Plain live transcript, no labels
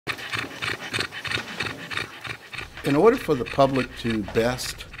In order for the public to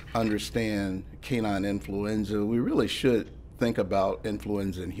best understand canine influenza, we really should think about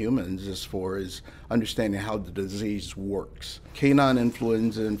influenza in humans as far as understanding how the disease works. Canine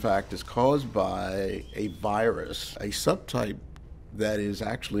influenza, in fact, is caused by a virus, a subtype that is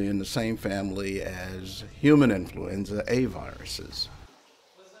actually in the same family as human influenza A viruses.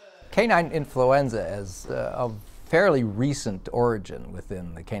 Canine influenza is of fairly recent origin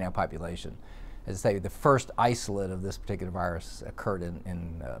within the canine population. As I say, the first isolate of this particular virus occurred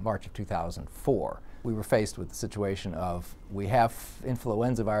in March of 2004. We were faced with the situation of, we have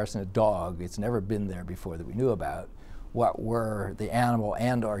influenza virus in a dog, it's never been there before that we knew about. What were the animal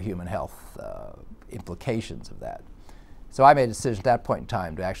and or human health implications of that? So I made a decision at that point in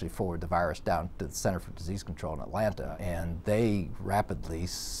time to actually forward the virus down to the Center for Disease Control in Atlanta, and they rapidly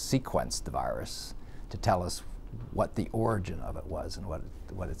sequenced the virus to tell us what the origin of it was and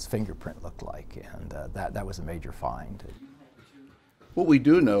what its fingerprint looked like, and that was a major find. What we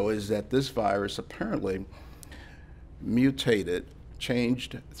do know is that this virus apparently mutated,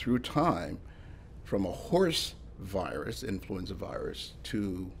 changed through time from a horse virus, influenza virus,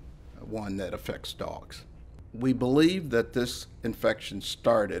 to one that affects dogs. We believe that this infection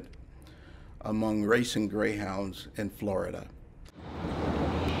started among racing greyhounds in Florida.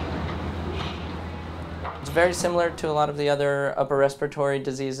 It's very similar to a lot of the other upper respiratory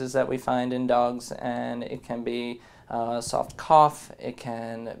diseases that we find in dogs, and it can be soft cough, it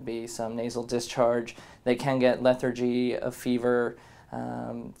can be some nasal discharge, they can get lethargy, a fever.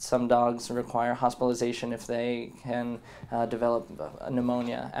 Some dogs require hospitalization if they can develop a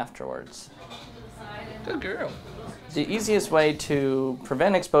pneumonia afterwards. Good girl. The easiest way to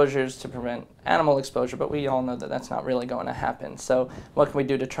prevent exposure is to prevent animal exposure, but we all know that that's not really going to happen. So what can we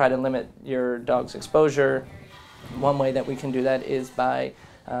do to try to limit your dog's exposure? One way that we can do that is by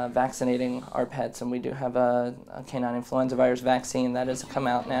vaccinating our pets, and we do have a canine influenza virus vaccine that has come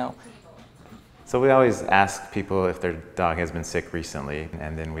out now. So we always ask people if their dog has been sick recently,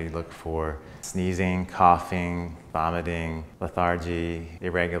 and then we look for sneezing, coughing, vomiting, lethargy,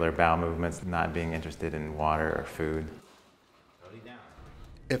 irregular bowel movements, not being interested in water or food.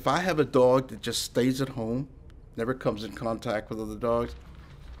 If I have a dog that just stays at home, never comes in contact with other dogs,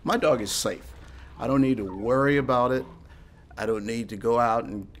 my dog is safe. I don't need to worry about it. I don't need to go out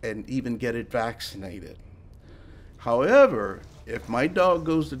and even get it vaccinated. However, if my dog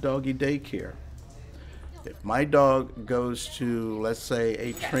goes to doggy daycare, if my dog goes to, let's say,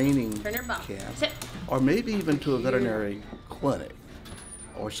 a training camp, or maybe even to a veterinary clinic,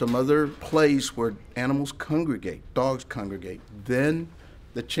 or some other place where animals congregate, dogs congregate, then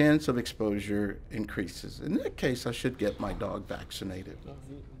the chance of exposure increases. In that case, I should get my dog vaccinated.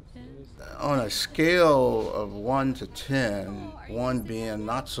 On a scale of 1 to 10, 1 being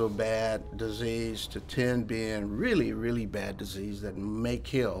not so bad disease to 10 being really, really bad disease that may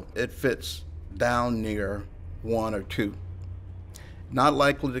kill, it fits down near 1 or 2. Not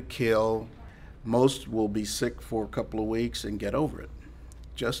likely to kill. Most will be sick for a couple of weeks and get over it,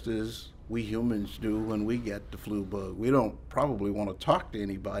 just as we humans do when we get the flu bug. We don't probably want to talk to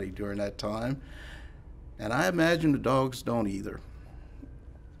anybody during that time, and I imagine the dogs don't either.